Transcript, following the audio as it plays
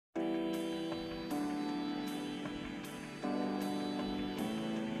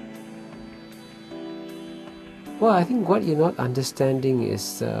Well, I think what you're not understanding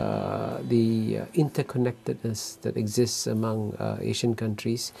is the interconnectedness that exists among Asian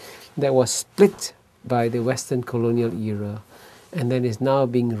countries that was split by the Western colonial era and then is now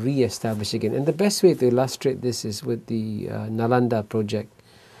being re-established again. And the best way to illustrate this is with the Nalanda project,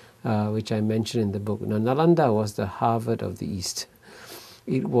 which I mentioned in the book. Now, Nalanda was the Harvard of the East.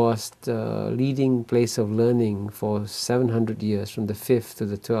 It was the leading place of learning for 700 years, from the 5th to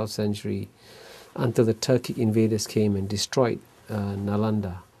the 12th century, until the Turkic invaders came and destroyed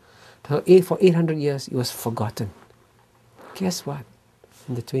Nalanda. So for 800 years, it was forgotten. Guess what?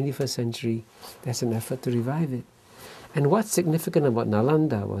 In the 21st century, there's an effort to revive it. And what's significant about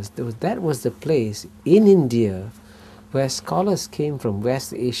Nalanda was that was the place in India where scholars came from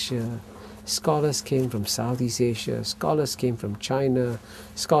West Asia, scholars came from Southeast Asia, scholars came from China,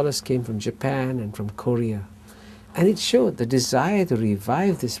 scholars came from Japan and from Korea. And it showed the desire to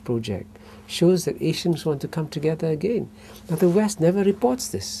revive this project shows that Asians want to come together again. Now the West never reports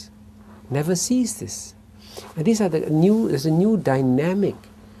this, never sees this. And these are there's a new dynamic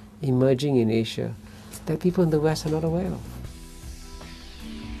emerging in Asia that people in the West are not aware of.